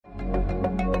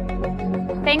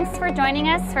Thanks for joining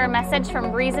us for a message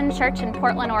from Reason Church in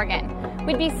Portland, Oregon.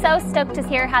 We'd be so stoked to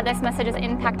hear how this message has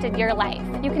impacted your life.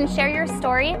 You can share your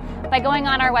story by going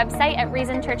on our website at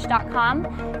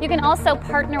reasonchurch.com. You can also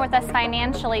partner with us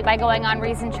financially by going on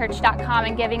reasonchurch.com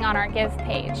and giving on our Give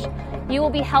page. You will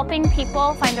be helping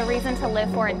people find a reason to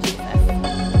live for in Jesus.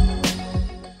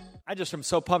 I just am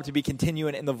so pumped to be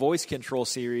continuing in the voice control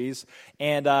series,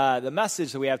 and the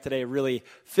message that we have today really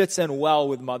fits in well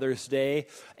with Mother's Day.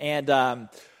 And the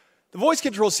voice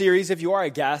control series, if you are a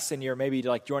guest and you're maybe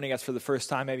like joining us for the first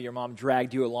time, maybe your mom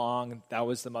dragged you along, that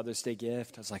was the Mother's Day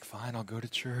gift. I was like, fine, I'll go to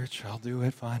church, I'll do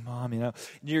it, fine, Mom, and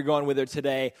you're going with her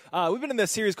today. We've been in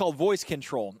this series called Voice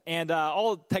Control, and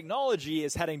all technology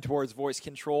is heading towards voice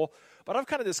control, but I've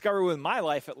kind of discovered with my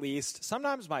life at least,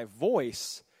 sometimes my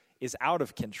voice is out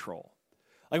of control.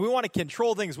 Like, we want to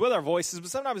control things with our voices,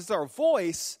 but sometimes it's our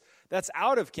voice that's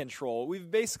out of control. We've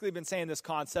basically been saying this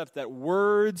concept that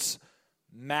words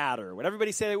matter. Would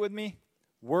everybody say that with me?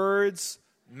 Words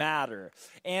matter.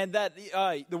 And that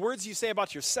the words you say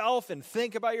about yourself and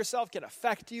think about yourself can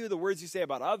affect you. The words you say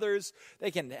about others,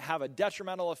 they can have a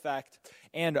detrimental effect.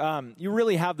 And you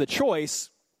really have the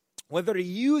choice whether to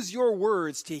use your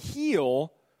words to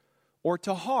heal or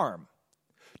to harm,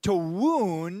 to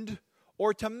wound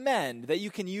or to mend, that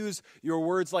you can use your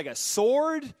words like a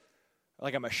sword,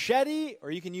 like a machete,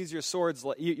 or you can use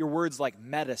your words like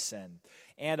medicine.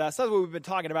 And so that's what we've been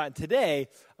talking about. And today,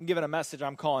 I'm giving a message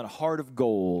I'm calling Heart of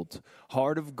Gold.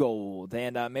 Heart of Gold.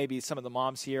 And maybe some of the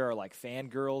moms here are like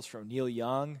fangirls from Neil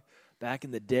Young. Back in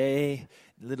the day,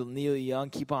 little Neil Young,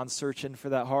 keep on searching for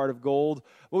that heart of gold.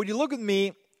 But would you look with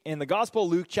me in the Gospel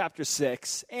of Luke, chapter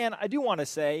 6, and I do want to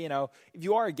say, if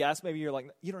you are a guest, maybe you're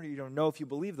like, you don't know if you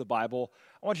believe the Bible,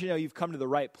 I want you to know you've come to the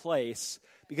right place,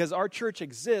 because our church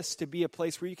exists to be a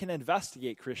place where you can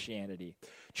investigate Christianity.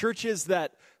 Churches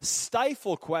that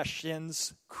stifle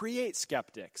questions create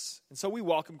skeptics, and so we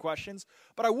welcome questions,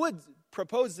 but I would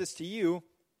propose this to you.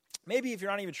 Maybe if you're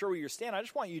not even sure where you stand, I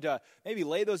just want you to maybe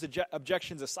lay those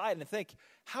objections aside and think,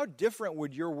 how different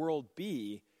would your world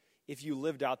be if you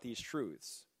lived out these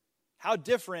truths? How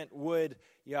different would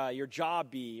your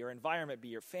job be, your environment be,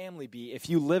 your family be if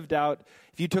you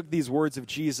took these words of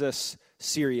Jesus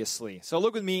seriously? So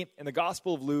look with me in the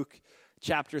Gospel of Luke,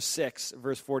 chapter 6,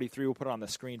 verse 43. We'll put it on the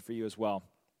screen for you as well.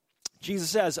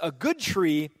 Jesus says, "A good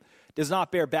tree does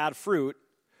not bear bad fruit,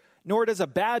 nor does a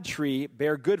bad tree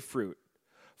bear good fruit.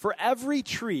 For every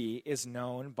tree is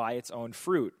known by its own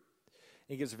fruit."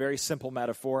 He gives a very simple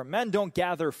metaphor. Men don't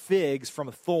gather figs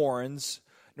from thorns,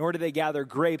 nor do they gather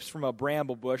grapes from a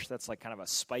bramble bush. That's like kind of a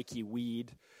spiky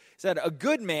weed. He said, "A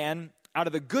good man out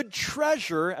of the good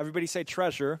treasure," everybody say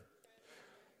treasure,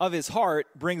 "of his heart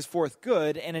brings forth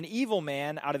good, and an evil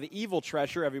man out of the evil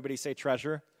treasure," everybody say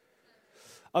treasure,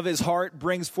 "of his heart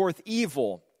brings forth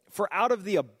evil. For out of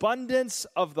the abundance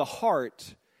of the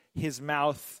heart, his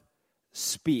mouth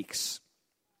speaks."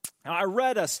 Now, I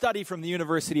read a study from the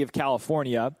University of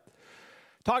California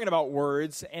talking about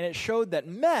words, and it showed that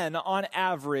men, on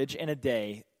average, in a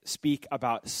day, speak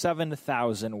about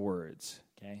 7,000 words.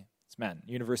 Okay, it's men,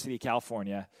 University of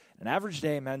California. An average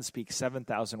day, men speak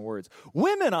 7,000 words.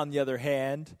 Women, on the other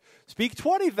hand, speak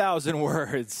 20,000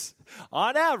 words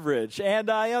on average. And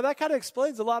that kind of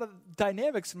explains a lot of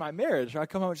dynamics in my marriage. I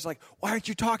come home and just like, "Why aren't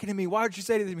you talking to me? Why aren't you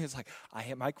saying anything to me?" It's like, I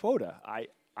hit my quota. I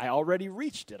already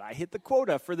reached it. I hit the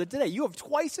quota for the day. You have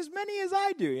twice as many as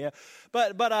I do. Yeah,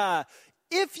 but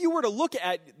if you were to look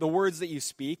at the words that you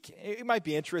speak, it might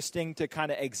be interesting to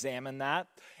kind of examine that.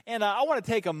 And I want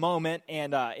to take a moment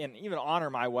and even honor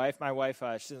my wife. My wife,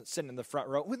 she's sitting in the front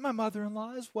row with my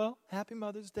mother-in-law as well. Happy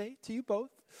Mother's Day to you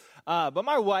both. But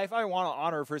my wife, I want to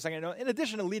honor her for a second. In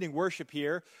addition to leading worship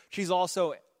here, she's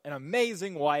also an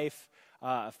amazing wife,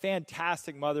 a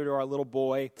fantastic mother to our little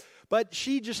boy. But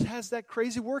she just has that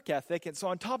crazy work ethic. And so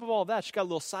on top of all that, she's got a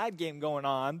little side game going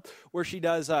on where she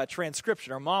does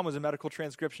transcription. Her mom was a medical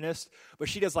transcriptionist, but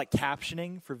she does like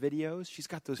captioning for videos. She's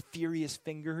got those furious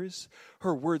fingers.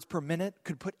 Her words per minute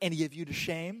could put any of you to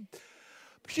shame.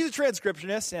 But she's a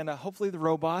transcriptionist, and hopefully the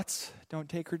robots don't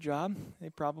take her job. They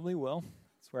probably will.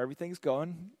 That's where everything's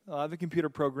going. I'll have a computer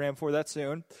program for that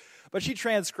soon. But she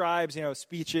transcribes,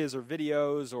 speeches or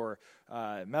videos or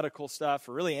medical stuff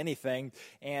or really anything.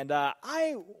 And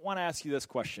I want to ask you this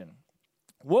question.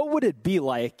 What would it be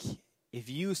like if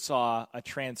you saw a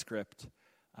transcript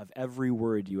of every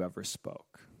word you ever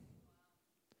spoke?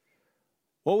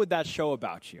 What would that show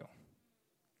about you?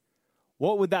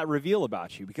 What would that reveal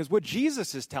about you? Because what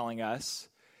Jesus is telling us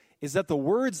is that the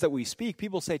words that we speak,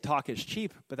 people say talk is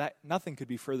cheap, but that nothing could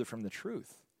be further from the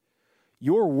truth.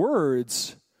 Your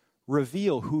words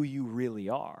reveal who you really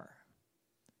are.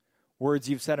 Words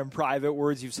you've said in private,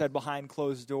 words you've said behind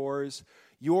closed doors.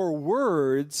 Your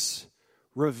words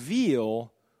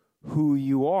reveal who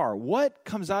you are. What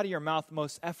comes out of your mouth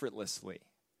most effortlessly?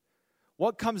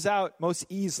 What comes out most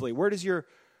easily? Where does your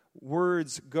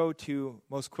words go to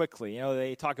most quickly? You know,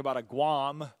 they talk about a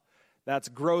Guam. That's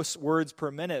gross words per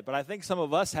minute. But I think some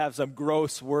of us have some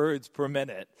gross words per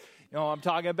minute. You know what I'm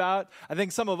talking about? I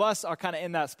think some of us are kind of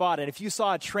in that spot. And if you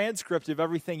saw a transcript of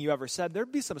everything you ever said,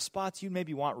 there'd be some spots you'd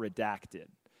maybe want redacted.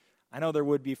 I know there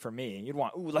would be for me. You'd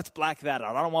want, let's black that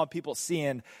out. I don't want people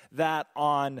seeing that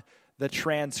on the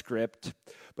transcript.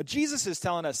 But Jesus is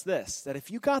telling us this, that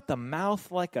if you got the mouth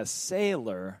like a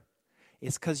sailor,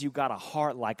 it's because you got a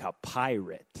heart like a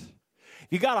pirate. If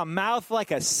you got a mouth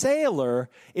like a sailor,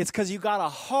 it's because you got a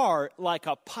heart like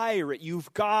a pirate.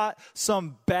 You've got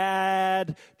some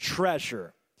bad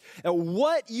treasure. And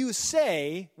what you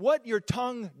say, what your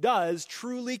tongue does,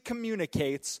 truly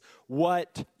communicates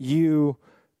what you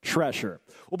treasure.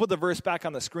 We'll put the verse back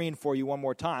on the screen for you one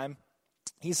more time.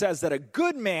 He says that a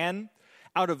good man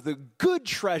out of the good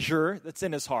treasure that's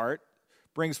in his heart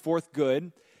brings forth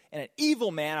good, and an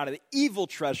evil man out of the evil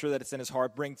treasure that is in his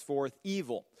heart brings forth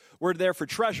evil. Word there for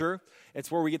treasure,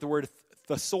 it's where we get the word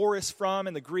thesaurus from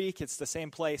in the Greek. It's the same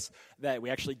place that we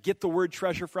actually get the word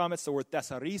treasure from. It's the word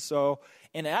thesauriso,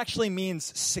 and it actually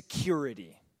means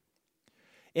security.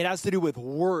 It has to do with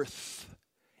worth.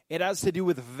 It has to do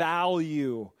with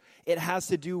value. It has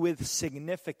to do with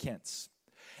significance.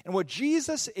 And what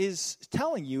Jesus is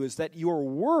telling you is that your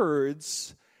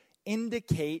words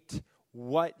indicate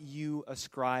what you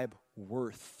ascribe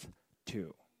worth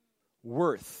to.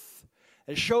 Worth.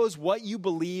 It shows what you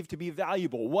believe to be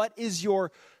valuable. What is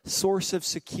your source of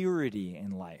security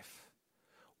in life?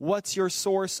 What's your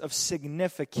source of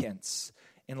significance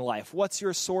in life? What's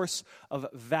your source of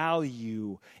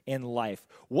value in life?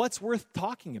 What's worth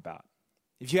talking about?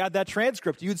 If you had that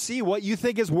transcript, you'd see what you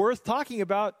think is worth talking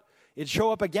about. It'd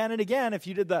show up again and again. If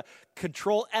you did the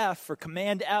Control F or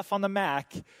Command F on the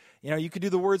Mac, you could do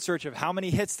the word search of how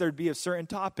many hits there'd be of certain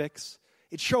topics.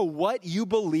 It'd show what you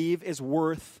believe is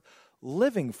worth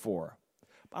living for.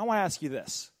 But I want to ask you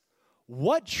this.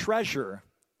 What treasure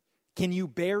can you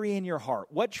bury in your heart?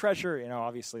 What treasure,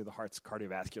 obviously the heart's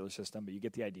cardiovascular system, but you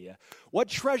get the idea. What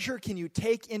treasure can you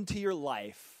take into your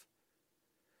life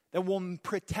that will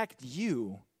protect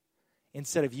you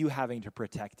instead of you having to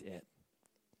protect it?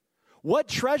 What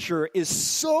treasure is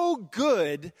so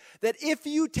good that if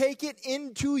you take it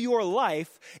into your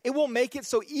life, it will make it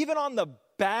so even on the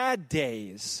bad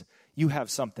days, you have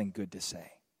something good to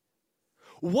say?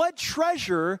 What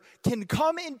treasure can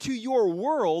come into your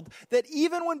world that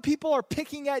even when people are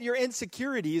picking at your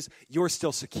insecurities, you're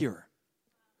still secure?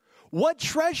 What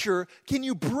treasure can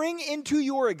you bring into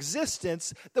your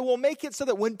existence that will make it so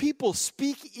that when people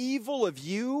speak evil of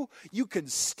you, you can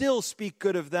still speak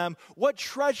good of them? What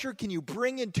treasure can you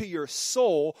bring into your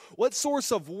soul? What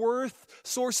source of worth,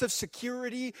 source of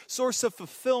security, source of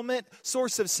fulfillment,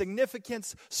 source of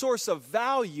significance, source of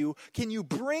value can you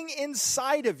bring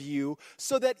inside of you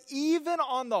so that even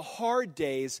on the hard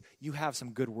days, you have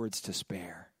some good words to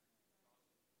spare?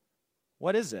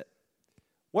 What is it?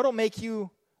 What'll make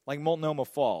you like Multnomah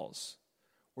Falls,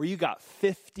 where you got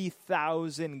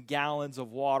 50,000 gallons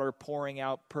of water pouring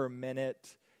out per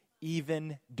minute,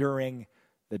 even during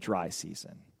the dry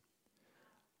season?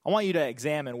 I want you to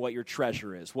examine what your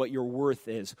treasure is, what your worth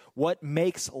is, what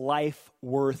makes life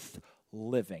worth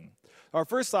living. Our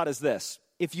first thought is this.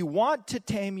 If you want to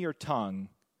tame your tongue,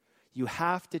 you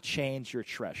have to change your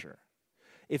treasure.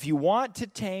 If you want to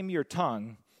tame your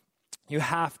tongue, you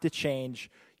have to change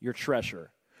your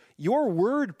treasure. Your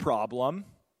word problem,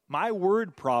 my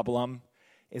word problem,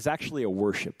 is actually a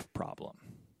worship problem.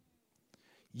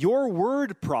 Your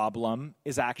word problem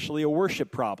is actually a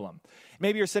worship problem.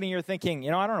 Maybe you're sitting here thinking,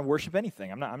 I don't worship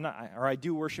anything. I'm not, or I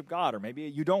do worship God, or maybe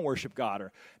you don't worship God,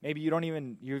 or maybe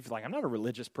you're like, I'm not a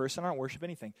religious person. I don't worship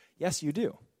anything. Yes, you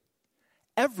do.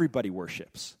 Everybody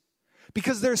worships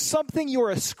because there's something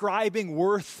you're ascribing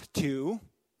worth to,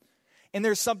 and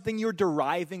there's something you're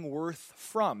deriving worth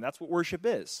from. That's what worship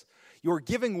is. You're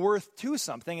giving worth to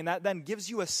something, and that then gives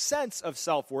you a sense of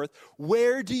self-worth.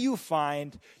 Where do you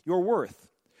find your worth?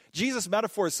 Jesus'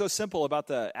 metaphor is so simple about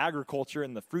the agriculture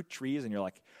and the fruit trees, and you're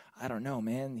like, I don't know,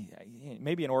 man.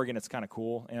 Maybe in Oregon it's kind of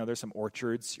cool. There's some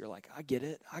orchards. You're like, I get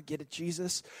it,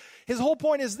 Jesus. His whole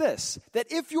point is this, that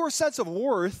if your sense of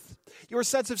worth, your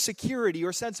sense of security,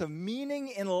 your sense of meaning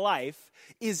in life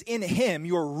is in Him,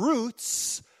 your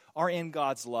roots are in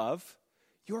God's love,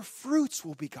 your fruits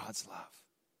will be God's love.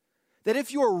 That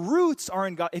if your roots are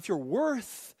in God, if your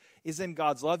worth is in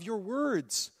God's love, your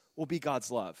words will be God's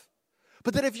love.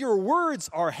 But that if your words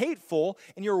are hateful,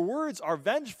 and your words are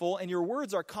vengeful, and your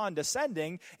words are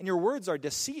condescending, and your words are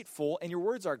deceitful, and your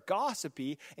words are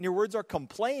gossipy, and your words are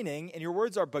complaining, and your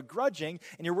words are begrudging,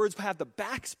 and your words have the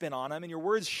backspin on them, and your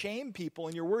words shame people,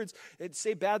 and your words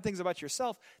say bad things about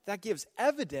yourself, that gives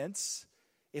evidence,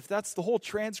 if that's the whole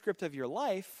transcript of your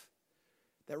life,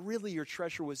 that really your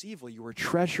treasure was evil. You were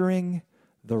treasuring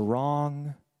the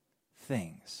wrong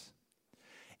things.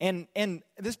 And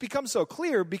this becomes so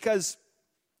clear because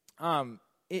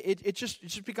it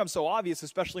just becomes so obvious,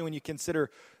 especially when you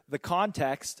consider the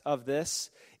context of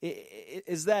this,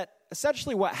 is that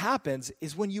essentially what happens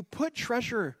is when you put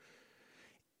treasure,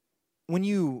 when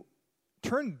you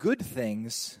turn good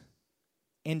things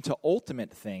into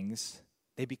ultimate things,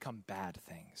 they become bad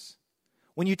things.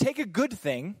 When you take a good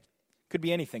thing, could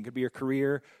be anything, could be your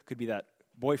career, could be that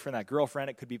boyfriend, that girlfriend,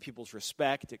 it could be people's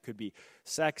respect, it could be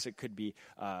sex, it could be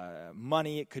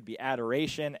money, it could be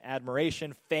adoration,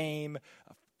 admiration, fame,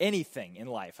 anything in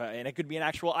life. And it could be an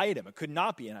actual item. It could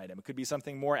not be an item. It could be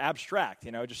something more abstract,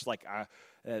 just like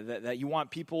that you want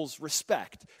people's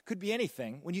respect. Could be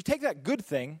anything. When you take that good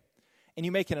thing and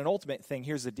you make it an ultimate thing,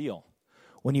 here's the deal.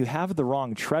 When you have the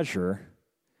wrong treasure,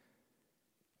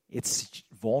 it's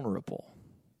vulnerable.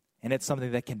 And it's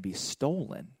something that can be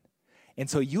stolen. And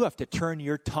so you have to turn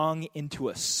your tongue into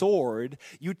a sword.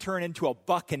 You turn into a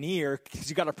buccaneer because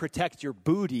you got to protect your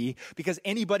booty, because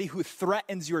anybody who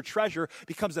threatens your treasure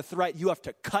becomes a threat you have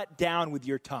to cut down with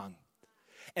your tongue.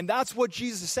 And that's what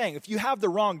Jesus is saying. If you have the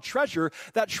wrong treasure,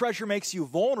 that treasure makes you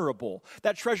vulnerable.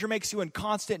 That treasure makes you in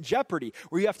constant jeopardy,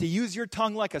 where you have to use your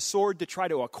tongue like a sword to try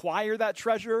to acquire that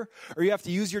treasure, or you have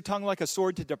to use your tongue like a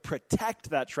sword to protect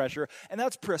that treasure. And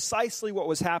that's precisely what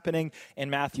was happening in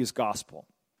Matthew's gospel.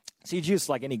 See, Jesus,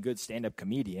 like any good stand-up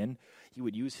comedian, he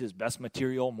would use his best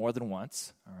material more than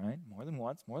once, all right? More than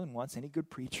once. Any good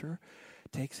preacher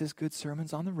takes his good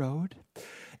sermons on the road.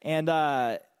 And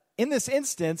in this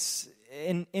instance,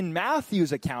 in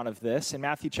Matthew's account of this, in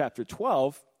Matthew chapter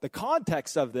 12, the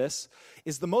context of this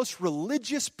is the most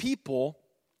religious people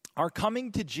are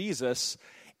coming to Jesus,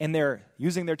 and they're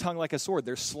using their tongue like a sword.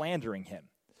 They're slandering him.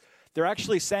 They're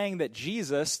actually saying that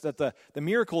Jesus, that the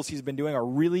miracles he's been doing are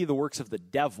really the works of the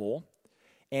devil,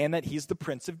 and that he's the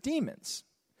prince of demons.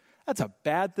 That's a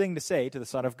bad thing to say to the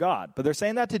Son of God. But they're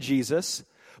saying that to Jesus.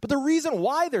 But the reason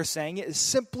why they're saying it is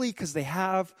simply because they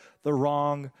have the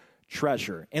wrong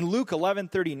treasure. In Luke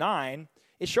 11:39,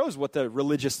 it shows what the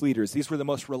religious leaders, these were the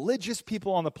most religious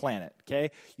people on the planet,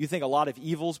 okay? You think a lot of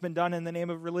evil's been done in the name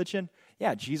of religion?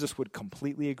 Yeah, Jesus would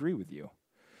completely agree with you.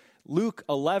 Luke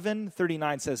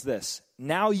 11:39 says this,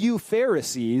 "Now you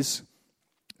Pharisees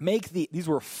these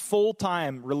were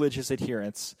full-time religious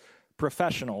adherents,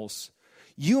 professionals,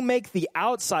 you make the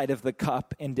outside of the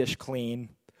cup and dish clean,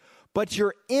 but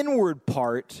your inward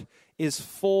part is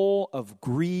full of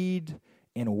greed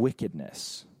and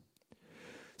wickedness."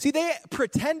 See, they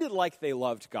pretended like they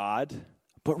loved God,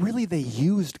 but really they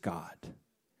used God.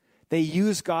 They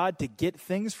used God to get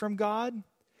things from God.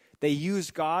 They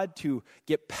used God to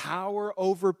get power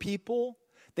over people.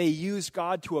 They used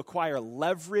God to acquire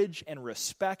leverage and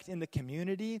respect in the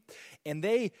community. And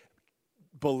they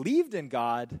believed in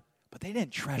God, but they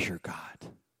didn't treasure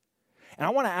God. And I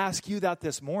want to ask you that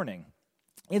this morning.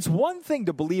 It's one thing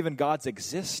to believe in God's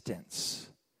existence,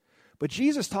 but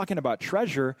Jesus talking about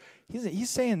treasure,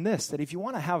 he's saying this, that if you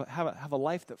want to have a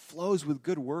life that flows with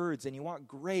good words, and you want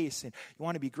grace, and you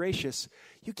want to be gracious,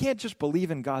 you can't just believe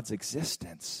in God's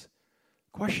existence.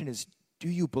 The question is, do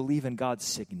you believe in God's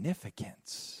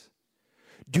significance?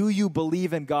 Do you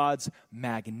believe in God's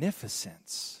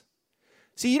magnificence?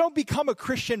 See, you don't become a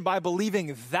Christian by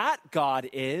believing that God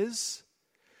is.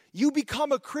 You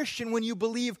become a Christian when you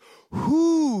believe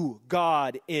who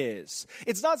God is.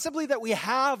 It's not simply that we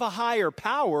have a higher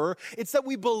power. It's that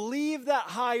we believe that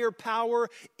higher power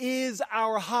is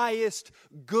our highest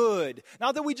good.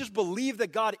 Not that we just believe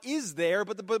that God is there,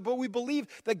 but we believe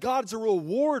that God's a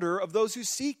rewarder of those who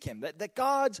seek him. That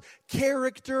God's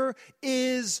character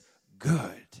is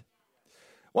good.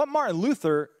 What Martin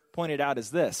Luther pointed out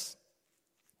is this.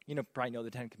 You probably know the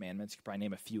 10 Commandments. You can probably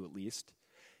name a few at least.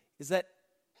 Is that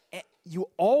you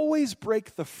always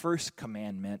break the first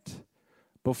commandment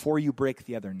before you break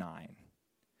the other 9.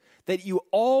 That you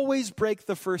always break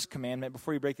the first commandment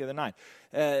before you break the other 9.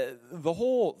 The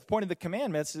whole point of the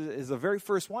commandments is the very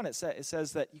first one. It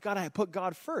says that you got to put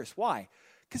God first. Why?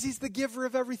 Because he's the giver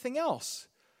of everything else.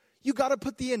 You got to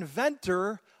put the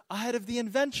inventor ahead of the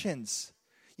inventions.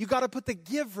 You got to put the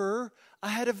giver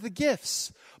ahead of the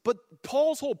gifts. But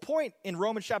Paul's whole point in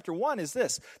Romans chapter 1 is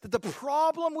this, that the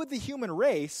problem with the human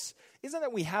race isn't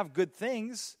that we have good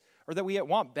things. or that we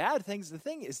want bad things. The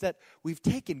thing is that we've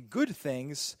taken good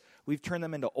things, we've turned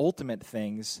them into ultimate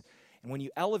things. And when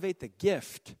you elevate the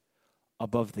gift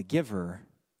above the giver,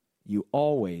 you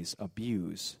always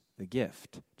abuse the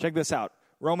gift. Check this out.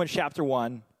 Romans chapter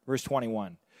 1, verse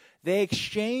 21. They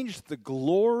exchanged the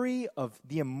glory of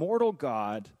the immortal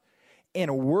God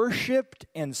and worshiped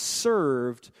and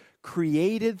served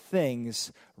created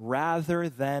things rather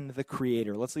than the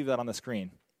Creator. Let's leave that on the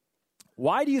screen.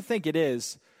 Why do you think it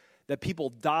is that people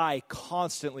die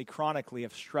constantly, chronically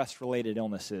of stress-related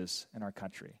illnesses in our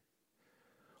country?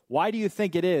 Why do you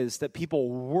think it is that people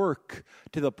work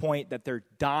to the point that they're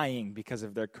dying because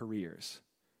of their careers?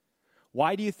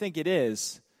 Why do you think it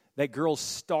is that girls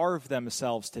starve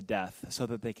themselves to death so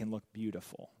that they can look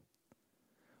beautiful?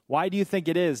 Why do you think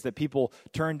it is that people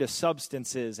turn to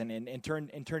substances and turn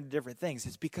to different things?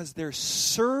 It's because they're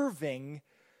serving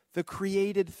the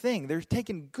created thing. They're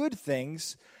taking good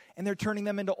things and they're turning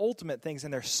them into ultimate things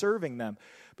and they're serving them.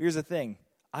 But here's the thing.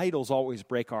 Idols always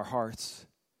break our hearts.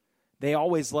 They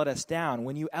always let us down.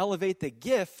 When you elevate the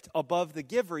gift above the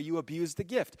giver, you abuse the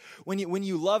gift. When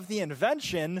you love the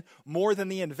invention more than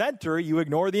the inventor, you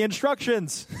ignore the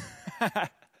instructions.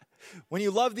 When you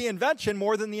love the invention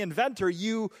more than the inventor,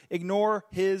 you ignore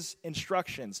his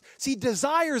instructions. See,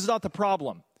 desire is not the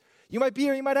problem. You might be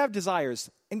or you might have desires.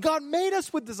 And God made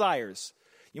us with desires.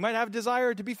 You might have a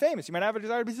desire to be famous. You might have a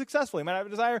desire to be successful. You might have a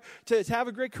desire to have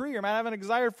a great career. You might have a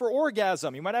desire for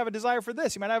orgasm. You might have a desire for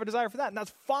this. You might have a desire for that. And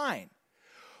that's fine.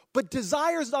 But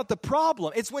desire is not the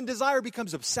problem. It's when desire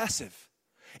becomes obsessive.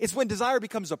 It's when desire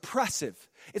becomes oppressive.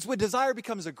 It's when desire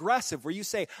becomes aggressive, where you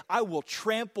say, I will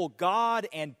trample God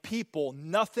and people.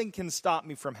 Nothing can stop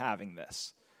me from having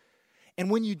this. And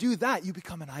when you do that, you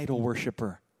become an idol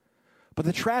worshiper. But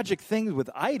the tragic thing with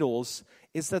idols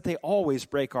is that they always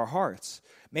break our hearts.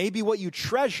 Maybe what you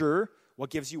treasure, what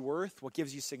gives you worth, what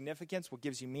gives you significance, what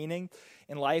gives you meaning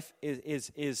in life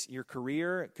is your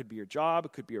career. It could be your job.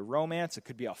 It could be a romance. It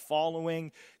could be a following.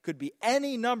 It could be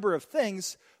any number of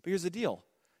things. But here's the deal.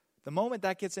 The moment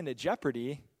that gets into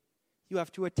jeopardy, you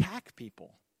have to attack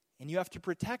people. And you have to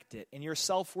protect it, and your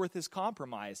self-worth is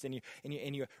compromised. And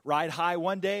you ride high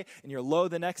one day, and you're low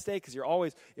the next day because you're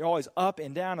always up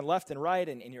and down and left and right,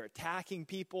 and you're attacking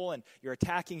people, and you're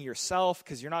attacking yourself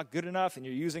because you're not good enough, and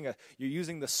you're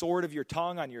using the sword of your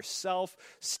tongue on yourself,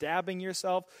 stabbing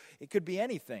yourself. It could be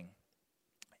anything.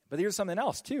 But here's something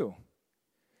else too: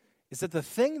 is that the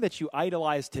thing that you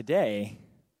idolize today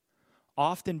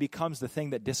often becomes the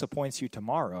thing that disappoints you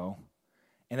tomorrow,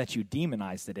 and that you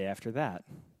demonize the day after that.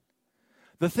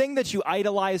 The thing that you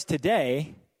idolize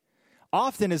today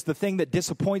often is the thing that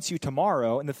disappoints you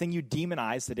tomorrow and the thing you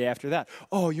demonize the day after that.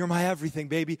 Oh, you're my everything,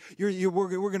 baby. We're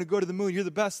going to go to the moon. You're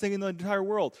the best thing in the entire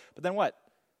world. But then what?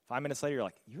 5 minutes later, you're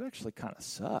like, you actually kind of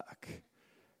suck.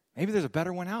 Maybe there's a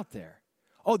better one out there.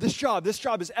 Oh, this job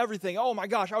is everything. Oh my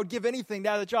gosh, I would give anything to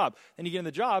have the job. Then you get in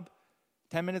the job.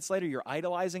 10 minutes later, you're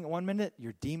idolizing it 1 minute,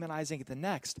 you're demonizing it the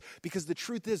next. Because the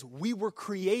truth is, we were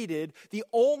created. The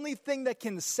only thing that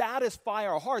can satisfy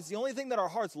our hearts, the only thing that our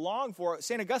hearts long for,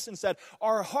 St. Augustine said,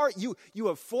 our heart, you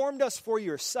have formed us for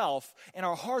yourself, and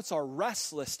our hearts are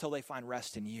restless till they find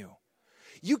rest in you.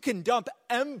 You can dump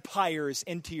empires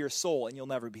into your soul, and you'll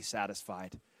never be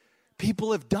satisfied.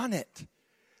 People have done it.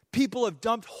 People have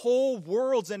dumped whole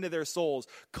worlds into their souls,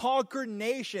 conquered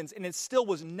nations, and it still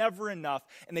was never enough,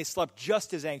 and they slept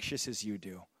just as anxious as you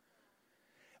do.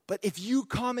 But if you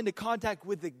come into contact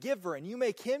with the giver and you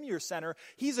make him your center,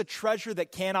 he's a treasure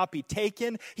that cannot be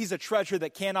taken. He's a treasure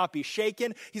that cannot be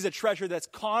shaken. He's a treasure that's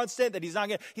constant, that he's not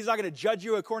going to judge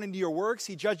you according to your works.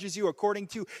 He judges you according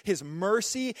to his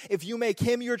mercy. If you make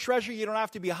him your treasure, you don't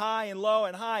have to be high and low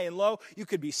and high and low. You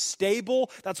could be stable.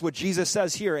 That's what Jesus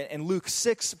says here in Luke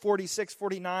 6, 46,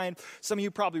 49. Some of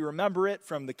you probably remember it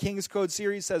from the King's Code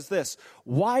series. Says this: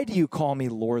 why do you call me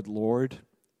Lord, Lord,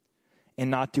 and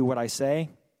not do what I say?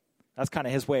 That's kind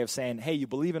of his way of saying, hey, you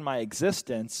believe in my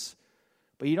existence,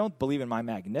 but you don't believe in my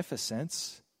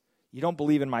magnificence. You don't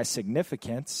believe in my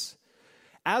significance.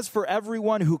 As for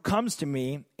everyone who comes to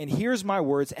me and hears my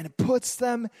words and puts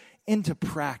them into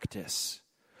practice,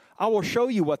 I will show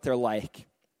you what they're like.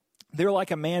 They're like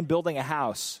a man building a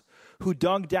house who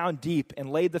dug down deep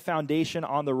and laid the foundation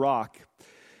on the rock.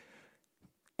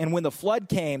 And when the flood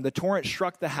came, the torrent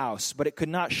struck the house, but it could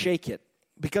not shake it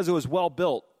because it was well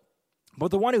built. But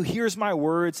the one who hears my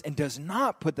words and does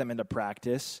not put them into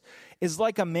practice is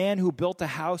like a man who built a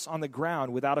house on the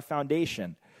ground without a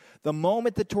foundation. The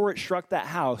moment the torrent struck that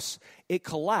house, it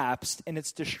collapsed and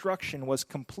its destruction was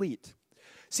complete.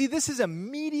 See, this is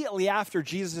immediately after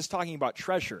Jesus is talking about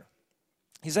treasure.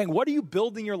 He's saying, what are you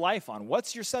building your life on?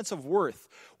 What's your sense of worth?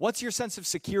 What's your sense of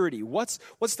security? What's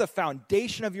the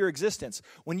foundation of your existence?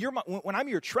 When I'm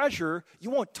your treasure, you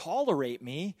won't tolerate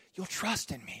me. You'll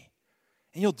trust in me.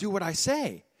 And you'll do what I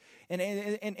say.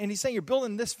 And he's saying you're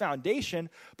building this foundation,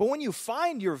 but when you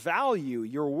find your value,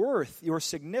 your worth, your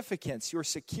significance, your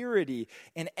security,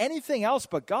 in anything else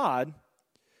but God,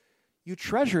 you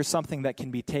treasure something that can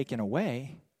be taken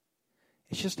away.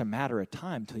 It's just a matter of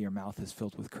time till your mouth is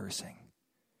filled with cursing.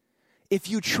 If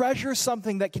you treasure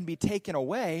something that can be taken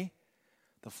away,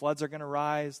 the floods are going to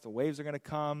rise, the waves are going to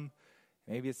come.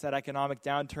 Maybe it's that economic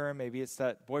downturn. Maybe it's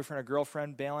that boyfriend or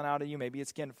girlfriend bailing out of you. Maybe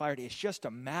it's getting fired. It's just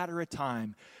a matter of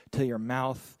time till your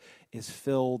mouth is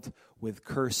filled with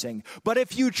cursing. But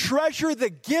if you treasure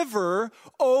the giver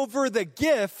over the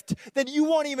gift, then you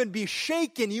won't even be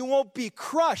shaken. You won't be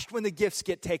crushed when the gifts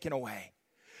get taken away.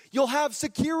 You'll have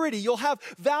security. You'll have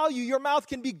value. Your mouth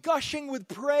can be gushing with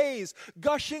praise,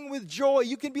 gushing with joy.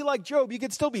 You can be like Job. You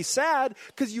can still be sad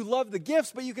because you love the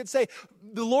gifts, but you can say,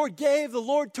 the Lord gave, the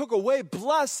Lord took away.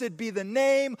 Blessed be the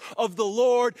name of the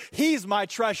Lord. He's my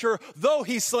treasure. Though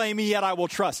he slay me, yet I will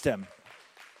trust him.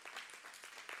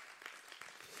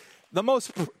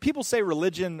 People say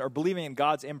religion or believing in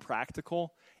God's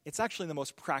impractical. It's actually the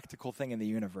most practical thing in the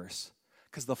universe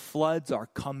because the floods are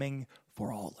coming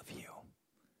for all of you.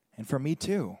 And for me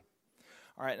too.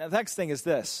 All right, now the next thing is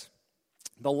this.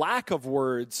 The lack of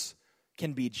words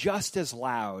can be just as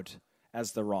loud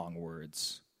as the wrong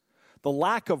words. The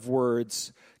lack of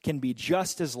words can be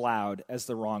just as loud as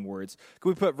the wrong words. Can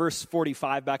we put verse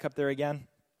 45 back up there again?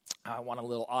 I want a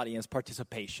little audience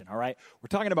participation, all right? We're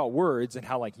talking about words and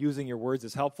how using your words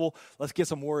is helpful. Let's get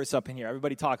some words up in here.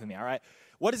 Everybody talk with me, all right?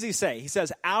 What does he say? He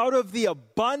says, out of the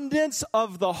abundance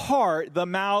of the heart, the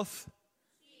mouth...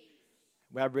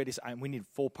 We need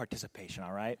full participation,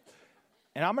 all right?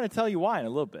 And I'm going to tell you why in a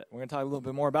little bit. We're going to talk a little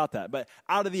bit more about that. But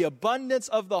out of the abundance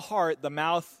of the heart, the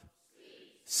mouth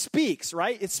speaks,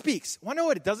 right? It speaks. Want to know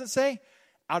what it doesn't say?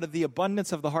 Out of the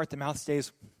abundance of the heart, the mouth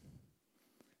stays.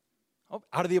 Oh,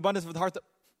 out of the abundance of the heart,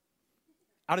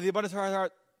 out of the abundance of the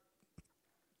heart.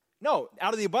 No,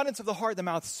 out of the abundance of the heart, the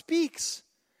mouth speaks.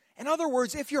 In other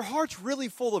words, if your heart's really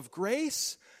full of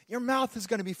grace, your mouth is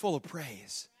going to be full of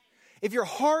praise. If your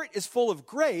heart is full of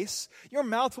grace, your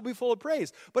mouth will be full of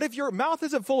praise. But if your mouth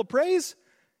isn't full of praise,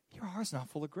 your heart's not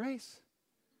full of grace.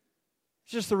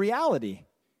 It's just the reality.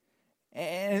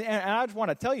 And I just want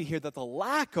to tell you here that the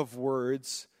lack of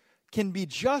words can be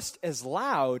just as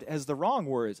loud as the wrong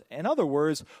words. In other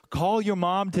words, call your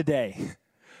mom today.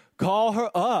 Call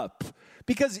her up.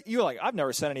 Because you're like, I've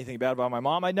never said anything bad about my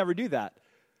mom. I'd never do that.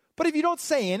 But if you don't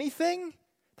say anything,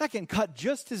 that can cut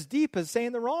just as deep as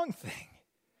saying the wrong thing.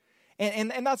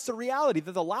 And that's the reality,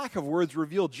 that the lack of words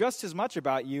reveal just as much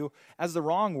about you as the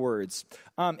wrong words.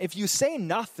 If you say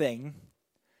nothing,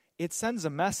 it sends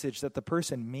a message that the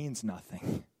person means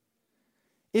nothing.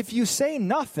 If you say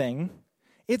nothing,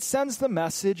 it sends the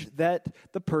message that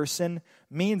the person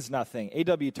means nothing.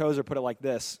 A.W. Tozer put it like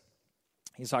this.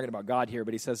 He's talking about God here,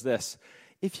 but he says this.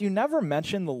 If you never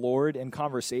mention the Lord in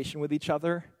conversation with each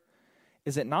other,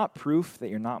 is it not proof that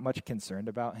you're not much concerned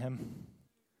about him?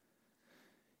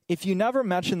 If you never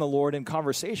mention the Lord in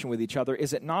conversation with each other,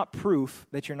 is it not proof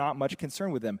that you're not much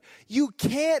concerned with him? You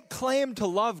can't claim to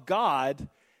love God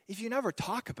if you never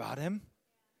talk about him.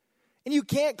 And you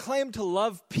can't claim to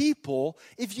love people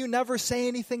if you never say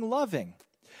anything loving.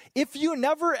 If you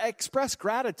never express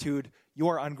gratitude, you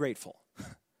are ungrateful.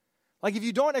 If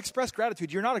you don't express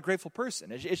gratitude, you're not a grateful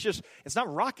person. It's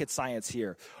not rocket science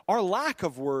here. Our lack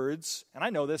of words, and I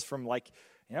know this from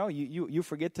you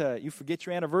forget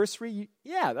your anniversary.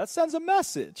 That sends a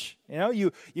message.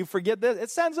 You forget this. It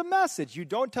sends a message. You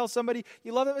don't tell somebody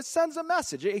you love them. It sends a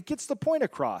message. It gets the point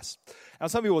across. Now,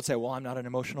 some people would say, well, I'm not an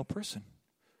emotional person.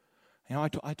 I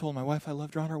told my wife I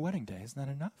loved her on her wedding day. Isn't that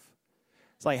enough?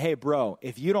 It's like, hey, bro,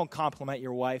 if you don't compliment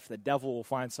your wife, the devil will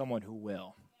find someone who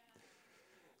will.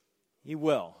 He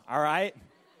will, all right?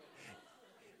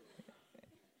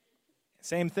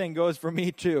 Same thing goes for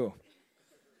me, too.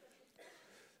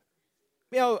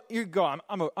 You go,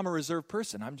 I'm a reserved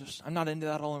person. I'm not into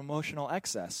that all emotional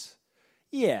excess.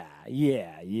 Yeah.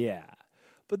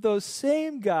 But those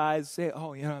same guys say,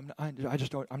 I'm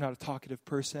not a talkative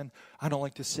person. I don't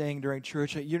like to sing during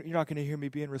church. You're not going to hear me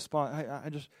being responsive.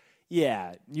 You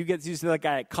see that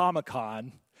guy at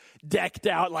Comic-Con decked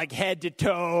out like head to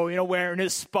toe, wearing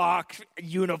his Spock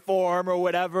uniform or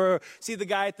whatever. See the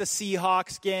guy at the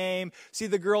Seahawks game. See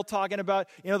the girl talking about,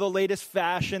 the latest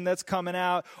fashion that's coming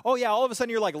out. Oh yeah, all of a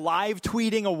sudden you're like live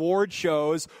tweeting award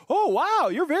shows. Oh wow,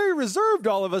 you're very reserved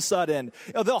all of a sudden.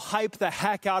 They'll hype the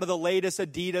heck out of the latest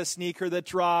Adidas sneaker that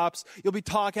drops. You'll be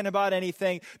talking about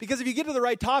anything. Because if you get to the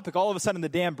right topic, all of a sudden the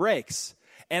dam breaks.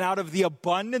 And out of the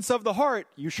abundance of the heart,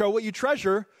 you show what you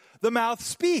treasure, the mouth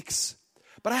speaks.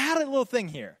 But I had a little thing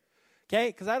here, okay?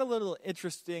 Because I had a little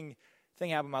interesting thing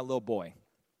happen with my little boy.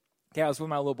 Okay, I was with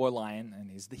my little boy Lion, and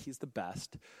he's the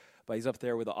best. But he's up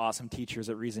there with the awesome teachers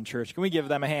at Reason Church. Can we give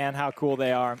them a hand? How cool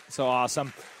they are. So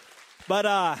awesome. But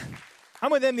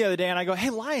I'm with him the other day, and I go, hey,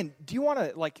 Lion, do you want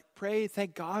to, pray,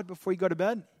 thank God before you go to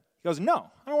bed? He goes,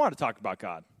 no, I don't want to talk about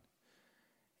God.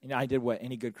 I did what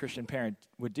any good Christian parent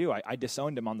would do. I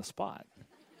disowned him on the spot.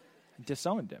 I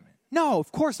disowned him. No,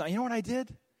 of course not. You know what I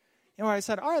did? You know what I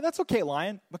said? All right, that's okay,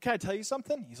 Lion. But can I tell you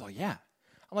something? He's like, yeah.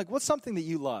 I'm like, what's something that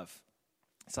you love?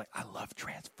 He's like, I love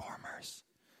Transformers.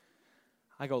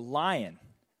 I go, Lion,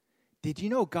 did you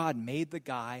know God made the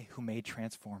guy who made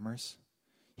Transformers?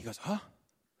 He goes, huh?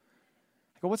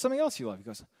 I go, what's something else you love? He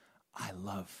goes, I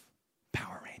love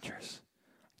Power Rangers.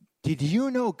 Did you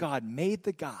know God made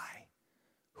the guy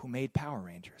who made Power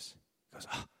Rangers? He goes,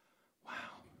 oh, wow.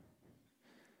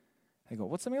 I go,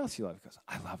 what's something else you love? He goes,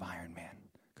 I love Iron Man.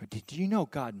 I go, did you know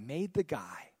God made the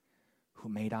guy who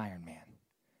made Iron Man?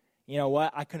 You know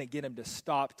what? I couldn't get him to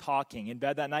stop talking. In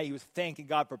bed that night, he was thanking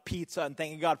God for pizza and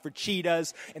thanking God for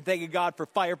Cheetos and thanking God for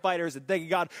firefighters and thanking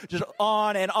God, just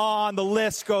on and on. The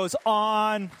list goes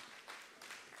on.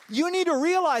 You need to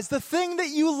realize the thing that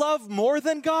you love more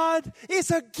than God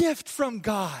is a gift from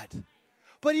God.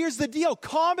 But here's the deal.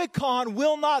 Comic-Con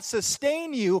will not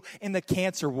sustain you in the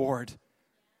cancer ward.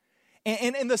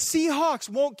 And the Seahawks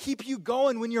won't keep you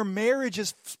going when your marriage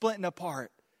is splitting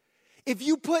apart. If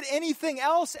you put anything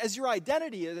else as your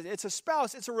identity, it's a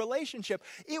spouse, it's a relationship,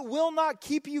 it will not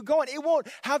keep you going. It won't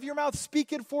have your mouth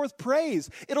speaking forth praise.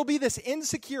 It'll be this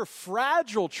insecure,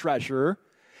 fragile treasure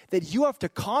that you have to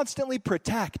constantly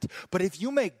protect. But if you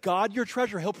make God your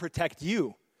treasure, he'll protect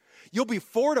you. You'll be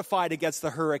fortified against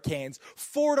the hurricanes,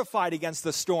 fortified against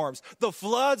the storms. The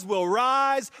floods will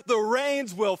rise, the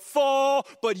rains will fall,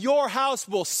 but your house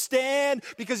will stand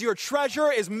because your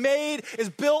treasure is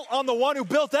built on the one who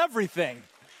built everything.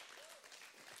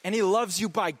 And he loves you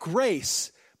by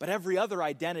grace, but every other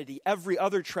identity, every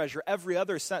other treasure, every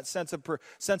other sense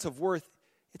of worth,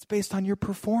 it's based on your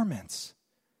performance.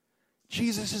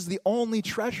 Jesus is the only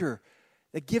treasure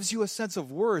that gives you a sense of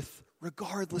worth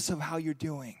regardless of how you're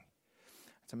doing.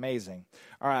 It's amazing.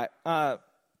 All right.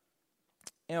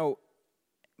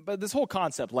 But this whole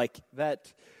concept, the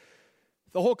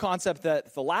whole concept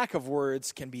that the lack of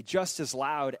words can be just as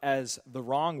loud as the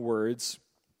wrong words,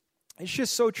 it's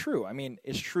just so true. I mean,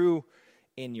 it's true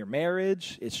in your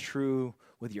marriage. It's true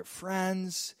with your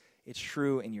friends. It's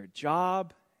true in your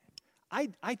job.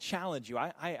 I challenge you.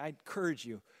 I encourage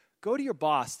you. Go to your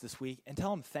boss this week and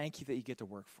tell him thank you that you get to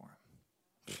work for him.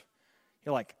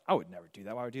 You're like, I would never do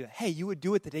that. Why would I do that? Hey, you would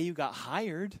do it the day you got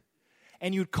hired,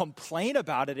 and you'd complain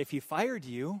about it if he fired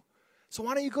you. So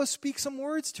why don't you go speak some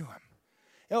words to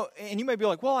him? And you might be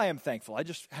like, well, I am thankful. I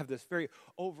just have this very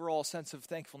overall sense of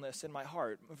thankfulness in my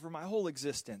heart for my whole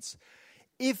existence.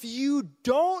 If you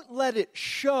don't let it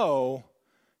show,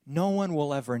 no one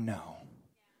will ever know.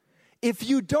 If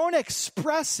you don't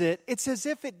express it, it's as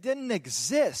if it didn't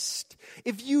exist.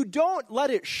 If you don't let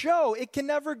it show, it can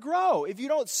never grow. If you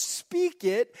don't speak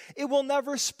it, it will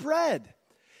never spread.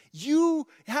 You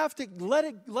have to let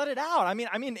it out. I mean,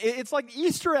 it's like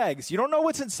Easter eggs. You don't know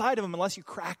what's inside of them unless you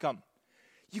crack them.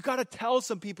 You got to tell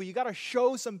some people. You got to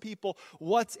show some people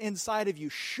what's inside of you.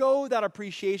 Show that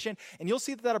appreciation, and you'll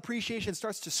see that appreciation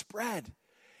starts to spread.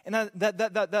 And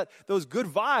that those good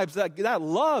vibes, that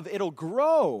love, it'll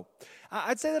grow.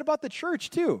 I'd say that about the church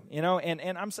too,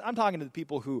 and I'm talking to the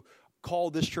people who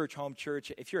call this church home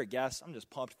church. If you're a guest, I'm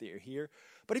just pumped that you're here.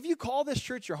 But if you call this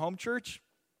church your home church,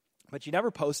 but you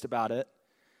never post about it,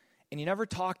 and you never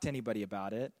talk to anybody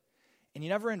about it, and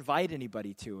you never invite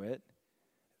anybody to it,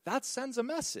 that sends a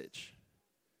message.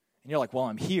 And you're like, well,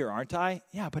 I'm here, aren't I?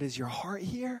 Yeah, but is your heart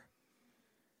here?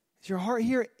 Is your heart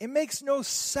here? It makes no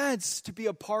sense to be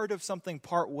a part of something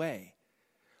part way.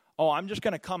 Oh, I'm just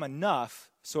going to come enough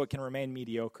so it can remain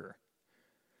mediocre.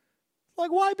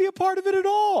 Like, why be a part of it at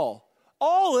all?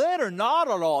 All in or not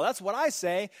at all? That's what I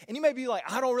say. And you may be like,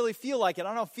 I don't really feel like it.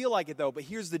 I don't feel like it though. But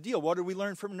here's the deal. What did we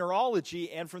learn from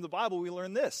neurology and from the Bible? We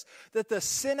learned this, that the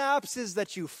synapses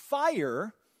that you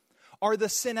fire are the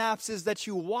synapses that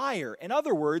you wire. In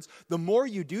other words, the more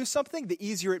you do something, the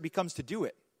easier it becomes to do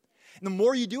it. And the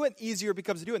more you do it, the easier it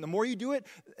becomes to do it. And the more you do it,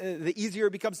 the easier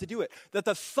it becomes to do it. That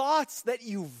the thoughts that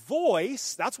you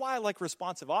voice, that's why I like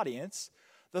responsive audience,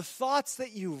 the thoughts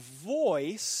that you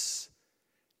voice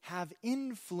have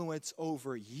influence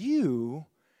over you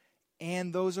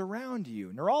and those around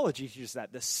you. Neurology teaches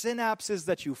that. The synapses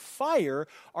that you fire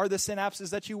are the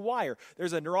synapses that you wire.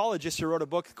 There's a neurologist who wrote a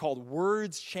book called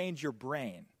Words Change Your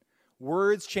Brain.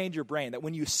 Words change your brain. That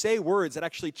when you say words, it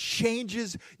actually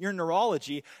changes your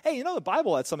neurology. Hey, you know, the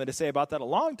Bible had something to say about that a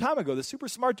long time ago. The super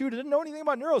smart dude didn't know anything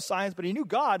about neuroscience, but he knew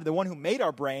God, the one who made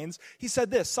our brains. He said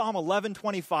this, Psalm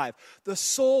 11:25, the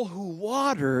soul who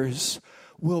waters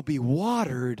will be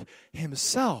watered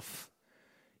himself.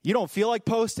 You don't feel like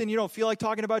posting. You don't feel like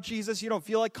talking about Jesus. You don't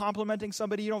feel like complimenting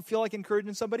somebody. You don't feel like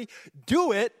encouraging somebody.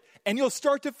 Do it, and you'll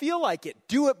start to feel like it.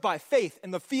 Do it by faith,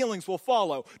 and the feelings will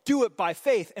follow. Do it by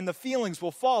faith, and the feelings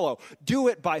will follow. Do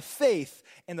it by faith,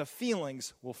 and the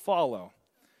feelings will follow.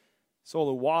 So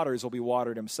the waters will be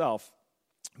watered himself.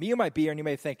 But you might be here, and you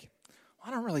may think,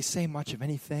 well, I don't really say much of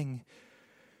anything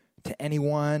to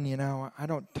anyone. You know, I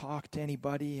don't talk to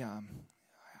anybody.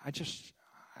 I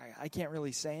can't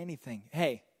really say anything.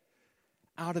 Hey,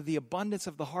 out of the abundance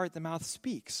of the heart, the mouth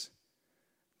speaks.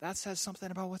 That says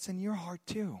something about what's in your heart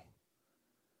too.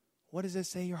 What does it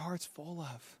say your heart's full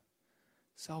of?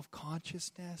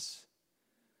 Self-consciousness,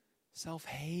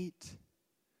 self-hate,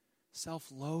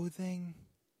 self-loathing,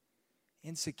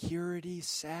 insecurity,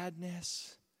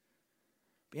 sadness.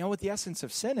 But you know what the essence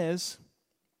of sin is?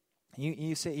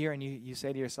 You sit here and you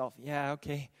say to yourself, yeah,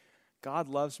 okay, God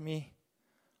loves me,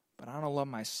 but I don't love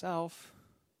myself.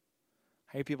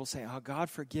 I hear people say, oh, God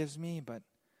forgives me, but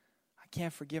I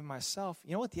can't forgive myself.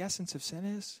 You know what the essence of sin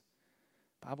is?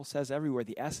 The Bible says everywhere,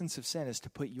 the essence of sin is to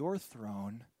put your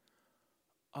throne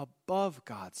above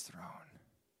God's throne.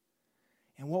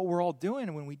 And what we're all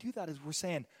doing when we do that is we're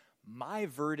saying, my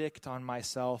verdict on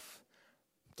myself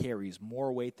carries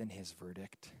more weight than his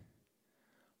verdict.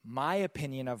 My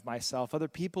opinion of myself, other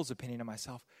people's opinion of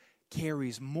myself,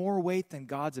 carries more weight than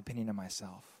God's opinion of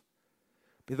myself.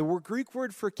 The Greek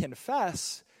word for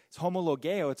confess is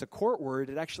homologeo. It's a court word.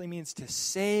 It actually means to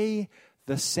say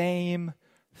the same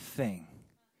thing.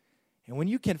 And when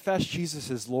you confess Jesus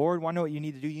as Lord, want to know what you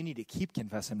need to do? You need to keep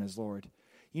confessing him as Lord.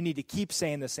 You need to keep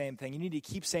saying the same thing. You need to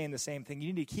keep saying the same thing.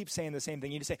 You need to keep saying the same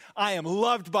thing. You need to say, I am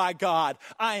loved by God.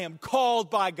 I am called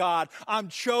by God. I'm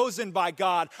chosen by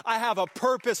God. I have a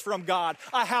purpose from God.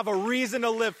 I have a reason to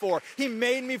live for. He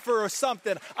made me for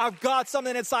something. I've got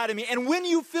something inside of me. And when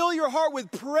you fill your heart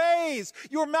with praise,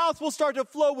 your mouth will start to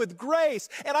flow with grace.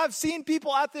 And I've seen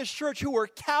people at this church who are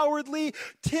cowardly,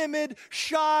 timid,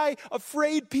 shy,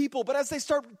 afraid people. But as they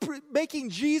start making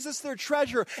Jesus their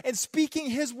treasure and speaking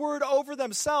his word over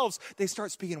themselves, they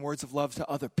start speaking words of love to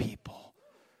other people.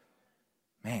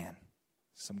 Man,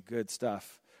 some good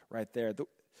stuff right there.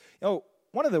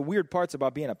 One of the weird parts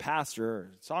about being a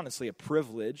pastor, it's honestly a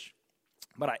privilege,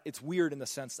 but it's weird in the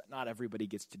sense that not everybody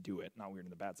gets to do it. Not weird in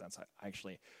the bad sense. I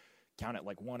actually count it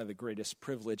like one of the greatest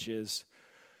privileges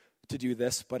to do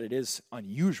this, but it is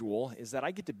unusual, is that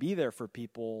I get to be there for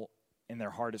people in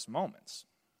their hardest moments.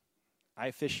 I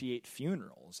officiate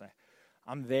funerals.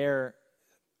 I'm there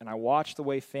and I watch the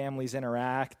way families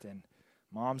interact and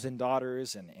moms and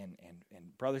daughters and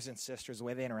brothers and sisters, the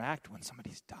way they interact when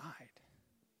somebody's died.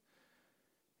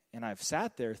 And I've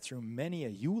sat there through many a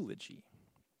eulogy.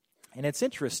 And it's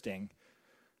interesting,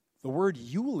 the word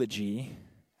eulogy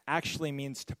actually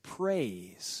means to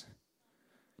praise,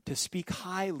 to speak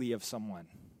highly of someone.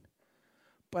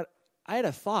 But I had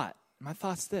a thought. My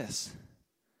thought's this.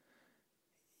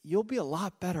 You'll be a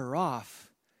lot better off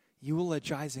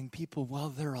eulogizing people while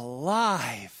they're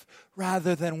alive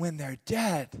rather than when they're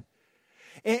dead.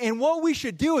 And what we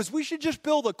should do is we should just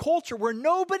build a culture where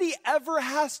nobody ever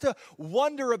has to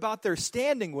wonder about their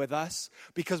standing with us,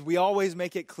 because we always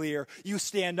make it clear, you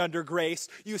stand under grace,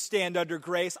 you stand under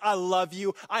grace, I love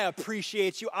you, I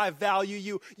appreciate you, I value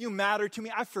you, you matter to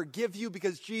me, I forgive you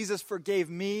because Jesus forgave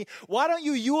me. Why don't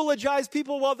you eulogize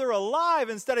people while they're alive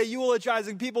instead of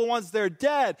eulogizing people once they're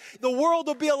dead? The world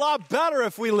will be a lot better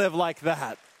if we live like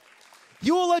that.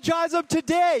 Eulogize them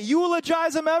today.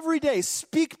 Eulogize them every day.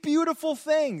 Speak beautiful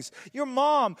things. Your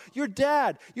mom, your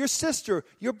dad, your sister,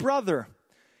 your brother.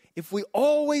 If we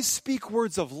always speak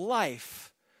words of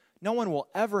life, no one will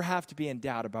ever have to be in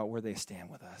doubt about where they stand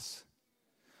with us.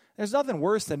 There's nothing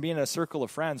worse than being in a circle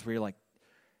of friends where you're like,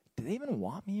 do they even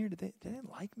want me here? Do they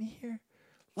like me here?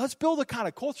 Let's build a kind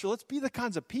of culture. Let's be the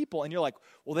kinds of people. And you're like,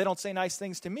 well, they don't say nice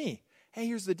things to me. Hey,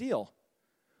 here's the deal.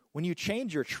 When you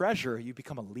change your treasure, you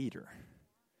become a leader.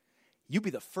 You be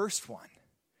the first one.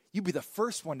 You be the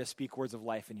first one to speak words of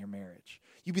life in your marriage.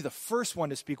 You be the first one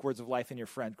to speak words of life in your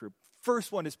friend group.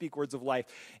 First one to speak words of life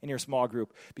in your small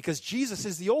group. Because Jesus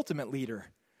is the ultimate leader.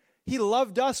 He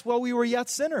loved us while we were yet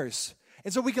sinners.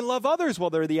 And so we can love others while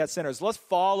they're yet sinners. Let's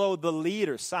follow the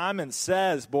leader. Simon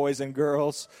says, boys and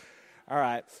girls. All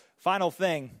right. Final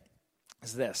thing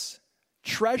is this.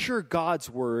 Treasure God's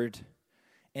word,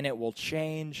 and it will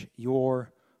change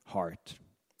your heart.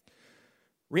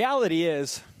 Reality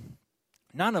is,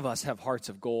 none of us have hearts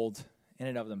of gold in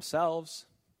and of themselves.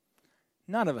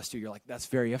 None of us do. You're like, that's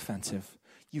very offensive.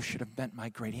 You should have met my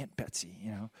great Aunt Betsy,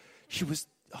 She was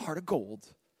a heart of gold.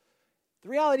 The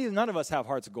reality is none of us have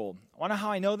hearts of gold. Want to know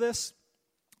how I know this?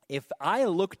 If I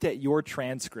looked at your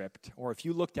transcript, or if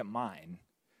you looked at mine,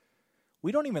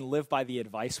 we don't even live by the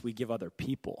advice we give other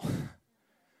people.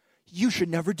 You should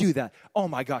never do that. Oh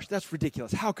my gosh, that's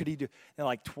ridiculous. How could he do? And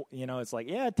it's like,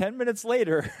 10 minutes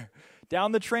later,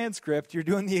 down the transcript, you're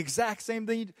doing the exact same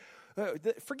thing.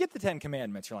 Forget the 10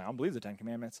 Commandments. You're like, I don't believe the 10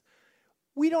 Commandments.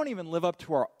 We don't even live up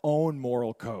to our own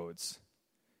moral codes.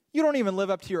 You don't even live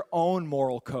up to your own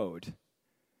moral code.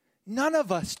 None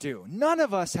of us do. None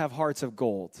of us have hearts of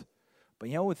gold. But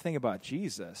you know what the thing about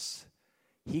Jesus?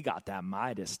 He got that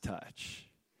Midas touch.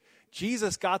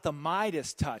 Jesus got the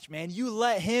Midas touch, man. You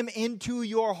let him into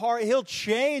your heart, he'll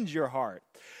change your heart.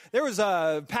 There was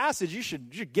a passage, you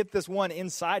should get this one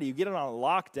inside of you, get it on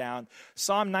lockdown.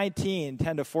 Psalm 19,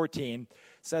 10-14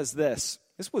 says this.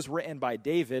 This was written by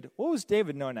David. What was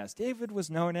David known as? David was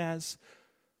known as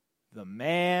the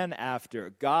man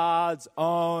after God's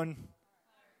own.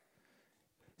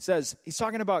 He says, he's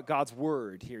talking about God's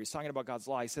word here. He's talking about God's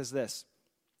law. He says this.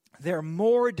 They're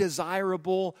more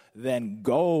desirable than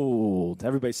gold.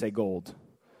 Everybody say gold.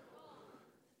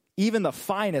 Even the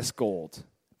finest gold.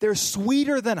 They're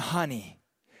sweeter than honey,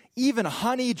 even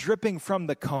honey dripping from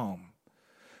the comb.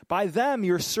 By them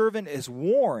your servant is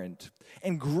warned,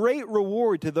 and great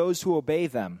reward to those who obey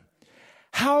them.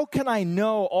 How can I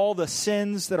know all the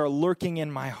sins that are lurking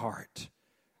in my heart?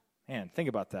 Man, think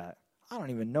about that. I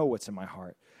don't even know what's in my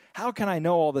heart. How can I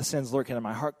know all the sins lurking in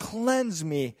my heart? Cleanse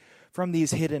me from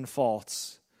these hidden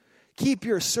faults. Keep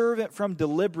your servant from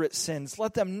deliberate sins.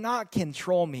 Let them not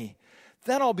control me.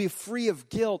 Then I'll be free of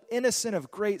guilt, innocent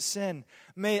of great sin.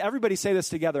 May everybody say this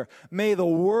together. May the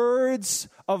words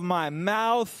of my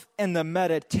mouth and the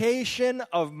meditation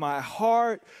of my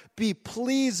heart be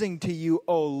pleasing to you,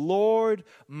 O Lord,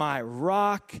 my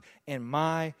rock and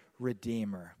my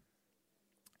redeemer.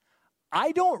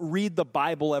 I don't read the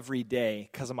Bible every day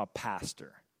because I'm a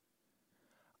pastor.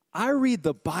 I read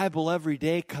the Bible every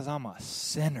day because I'm a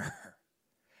sinner.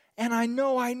 And I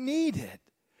know I need it.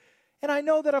 And I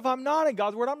know that if I'm not in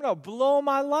God's word, I'm going to blow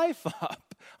my life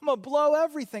up. I'm going to blow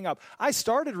everything up. I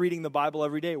started reading the Bible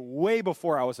every day way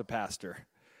before I was a pastor.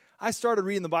 I started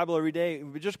reading the Bible every day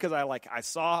just because I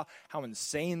saw how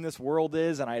insane this world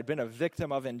is, and I had been a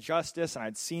victim of injustice, and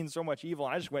I'd seen so much evil,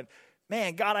 and I just went,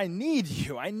 man, God, I need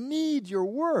you. I need your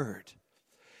word.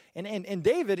 And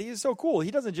David, he is so cool.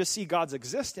 He doesn't just see God's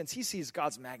existence. He sees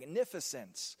God's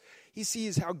magnificence. He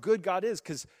sees how good God is,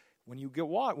 because when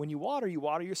you water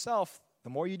yourself. The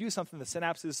more you do something, the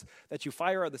synapses that you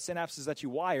fire are the synapses that you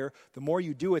wire. The more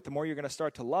you do it, the more you're going to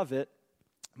start to love it.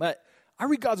 But I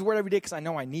read God's word every day because I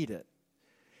know I need it.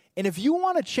 And if you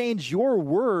want to change your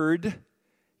word,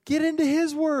 get into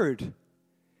his word.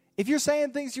 If you're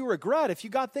saying things you regret, if you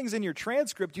got things in your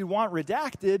transcript you want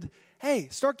redacted, hey,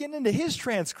 start getting into his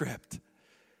transcript.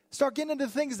 Start getting into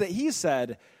things that he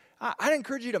said. I'd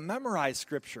encourage you to memorize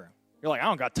Scripture. You're like, I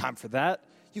don't got time for that.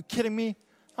 You kidding me?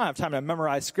 I don't have time to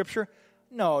memorize Scripture.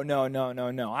 No.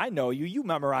 I know you. You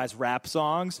memorize rap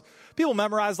songs. People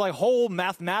memorize like whole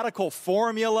mathematical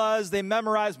formulas. They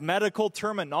memorize medical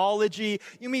terminology.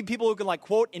 You meet people who can like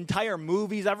quote entire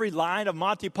movies, every line of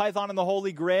Monty Python and the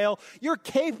Holy Grail. You're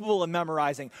capable of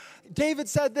memorizing. David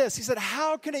said this. He said,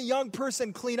 how can a young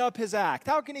person clean up his act?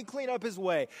 How can he clean up his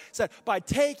way? He said, by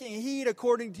taking heed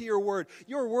according to your word.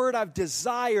 Your word I've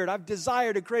desired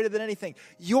it greater than anything.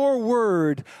 Your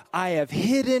word I have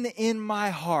hidden in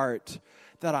my heart,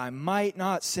 that I might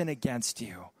not sin against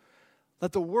you.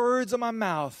 Let the words of my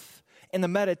mouth and the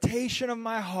meditation of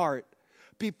my heart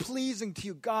be pleasing to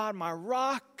you, God, my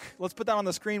rock. Let's put that on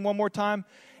the screen one more time.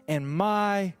 And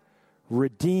my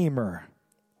redeemer.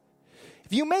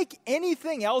 If you make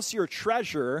anything else your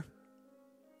treasure,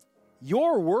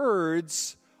 your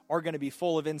words are going to be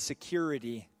full of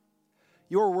insecurity.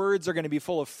 Your words are going to be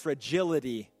full of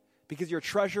fragility, because your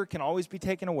treasure can always be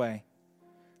taken away.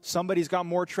 Somebody's got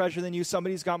more treasure than you.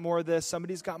 Somebody's got more of this.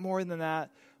 Somebody's got more than that.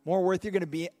 More worth. You're going to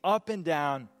be up and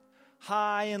down,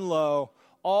 high and low,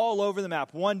 all over the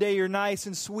map. One day you're nice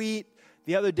and sweet.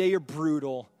 The other day you're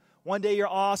brutal. One day you're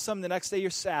awesome. The next day you're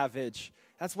savage.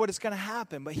 That's what is going to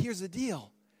happen. But here's the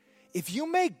deal. If you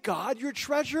make God your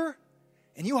treasure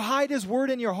and you hide his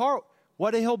word in your heart,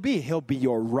 what he'll be? He'll be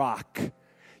your rock.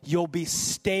 You'll be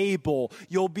stable.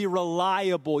 You'll be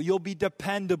reliable. You'll be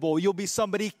dependable. You'll be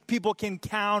somebody people can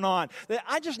count on.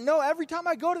 I just know every time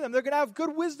I go to them, they're going to have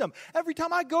good wisdom. Every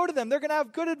time I go to them, they're going to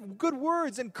have good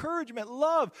words, encouragement,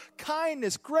 love,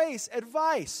 kindness, grace,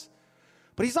 advice.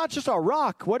 But he's not just our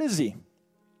rock. What is he?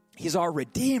 He's our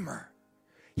Redeemer.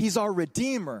 He's our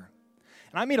Redeemer.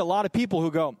 And I meet a lot of people who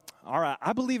go, all right,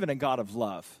 I believe in a God of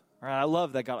love. All right, I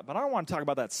love that God, but I don't want to talk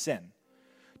about that sin.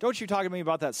 Don't you talk to me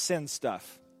about that sin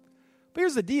stuff. But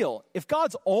here's the deal. If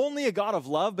God's only a God of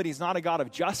love, but he's not a God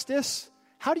of justice,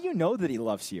 how do you know that he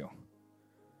loves you?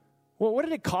 Well, what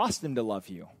did it cost him to love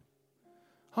you?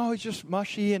 Oh, he's just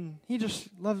mushy and he just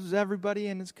loves everybody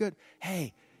and it's good.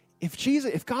 Hey,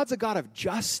 if God's a God of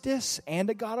justice and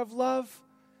a God of love,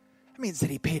 that means that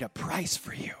he paid a price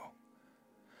for you.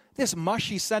 This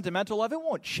mushy, sentimental love, it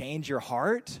won't change your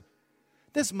heart.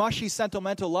 This mushy,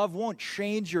 sentimental love won't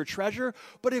change your treasure.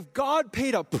 But if God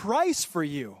paid a price for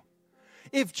you,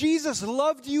 if Jesus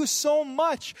loved you so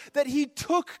much that he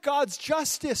took God's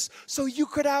justice so you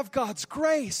could have God's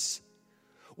grace,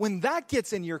 when that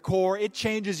gets in your core, it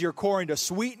changes your core into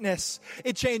sweetness.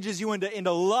 It changes you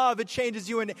into love. It changes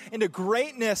you into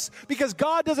greatness. Because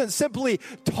God doesn't simply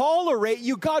tolerate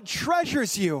you, God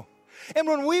treasures you. And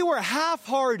when we were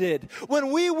half-hearted,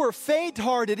 when we were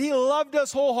faint-hearted, he loved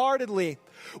us wholeheartedly.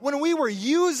 When we were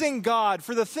using God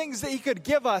for the things that he could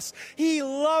give us, he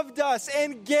loved us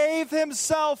and gave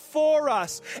himself for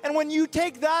us. And when you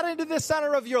take that into the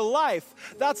center of your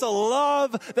life, that's a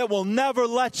love that will never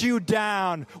let you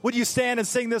down. Would you stand and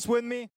sing this with me?